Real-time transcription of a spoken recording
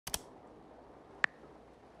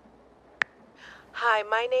Hi,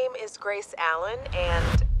 my name is Grace Allen,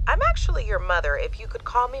 and I'm actually your mother. If you could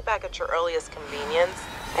call me back at your earliest convenience.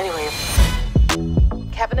 Anyway,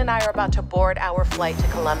 Kevin and I are about to board our flight to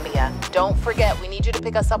Colombia. Don't forget, we need you to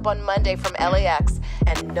pick us up on Monday from LAX,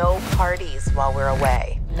 and no parties while we're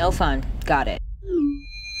away. No fun. Got it.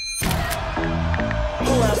 Who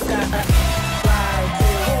else got a like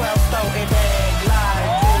you? Who else throw it back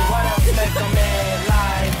like you? What else make a man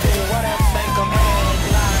like you? What else make a man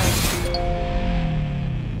like you?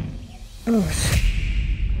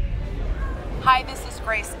 Hi, this is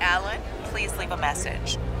Grace Allen. Please leave a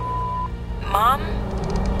message. Mom?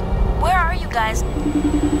 Where are you guys?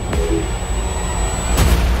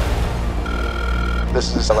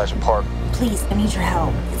 This is Elijah Park. Please, I need your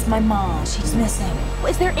help. It's my mom. She's missing.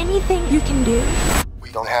 Is there anything you can do?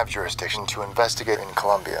 We don't have jurisdiction to investigate in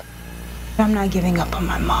Colombia. I'm not giving up on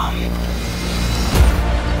my mom.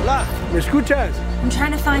 Hola, ¿me escuchas? I'm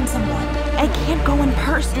trying to find someone. I can't go in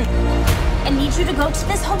person. I need you to go to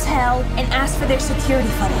this hotel and ask for their security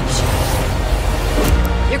footage.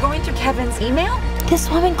 You're going through Kevin's email? This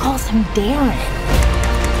woman calls him Darren.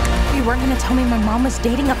 You weren't gonna tell me my mom was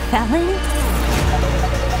dating a felon?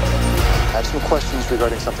 I have some questions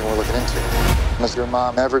regarding something we're looking into. Has your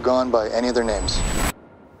mom ever gone by any of their names?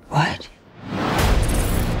 What?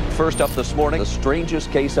 First up this morning, the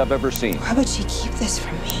strangest case I've ever seen. Why would she keep this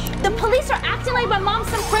from me? The police are acting like my mom's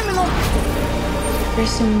some criminal. There's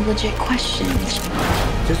some legit questions.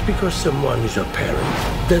 Just because someone is a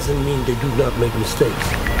parent doesn't mean they do not make mistakes.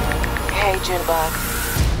 Hey, Junebug.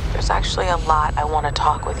 There's actually a lot I want to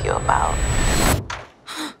talk with you about.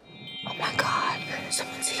 Oh my God,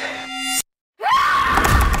 someone's here.